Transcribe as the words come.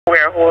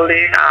We're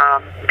holding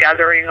a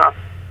gathering of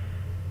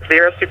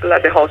various people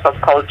at the House of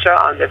Culture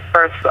on the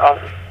 1st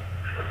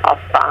of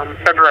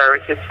February,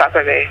 which is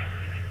Saturday,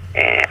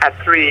 at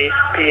 3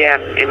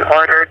 p.m. in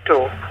order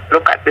to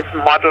look at this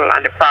model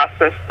and the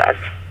process that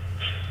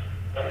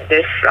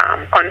this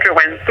country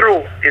went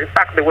through. In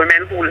fact, the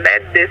women who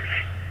led this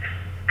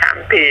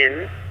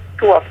campaign,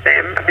 two of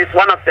them, at least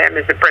one of them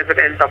is the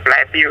president of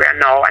Liberia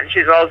now, and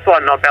she's also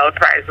a Nobel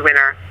Prize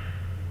winner.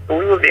 So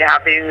we will be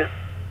having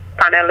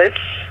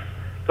panelists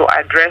to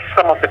address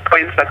some of the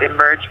points that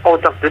emerge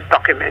out of this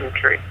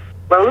documentary.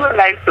 Well, we would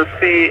like to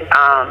see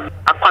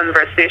a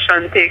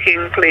conversation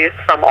taking place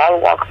from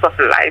all walks of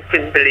life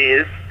in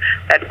Belize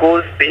that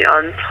goes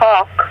beyond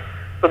talk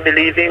to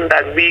believing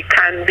that we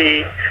can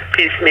be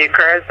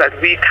peacemakers, that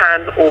we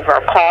can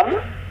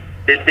overcome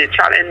the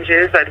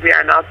challenges, that we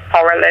are not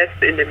powerless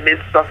in the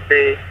midst of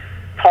the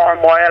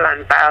turmoil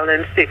and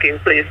violence taking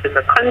place in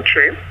the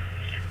country.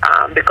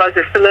 Because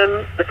the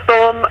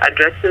film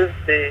addresses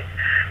the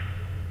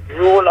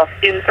role of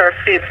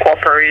interfaith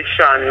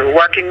cooperation,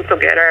 working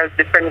together as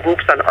different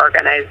groups and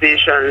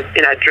organizations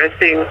in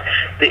addressing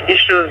the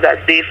issues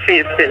that they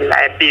face in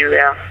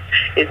Liberia.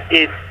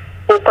 It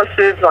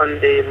focuses on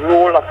the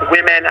role of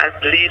women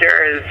as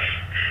leaders,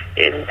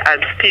 as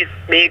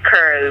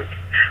peacemakers,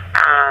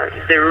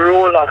 the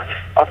role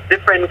of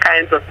different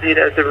kinds of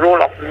leaders, the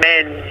role of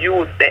men,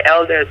 youth, the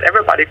elders,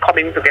 everybody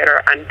coming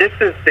together. And this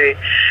is the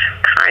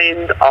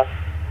kind of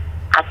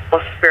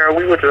atmosphere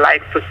we would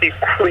like to see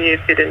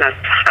created in a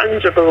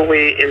tangible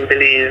way in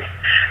Belize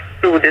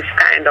through this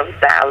kind of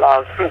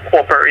dialogue, through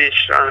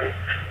cooperation,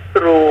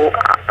 through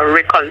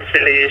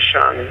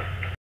reconciliation.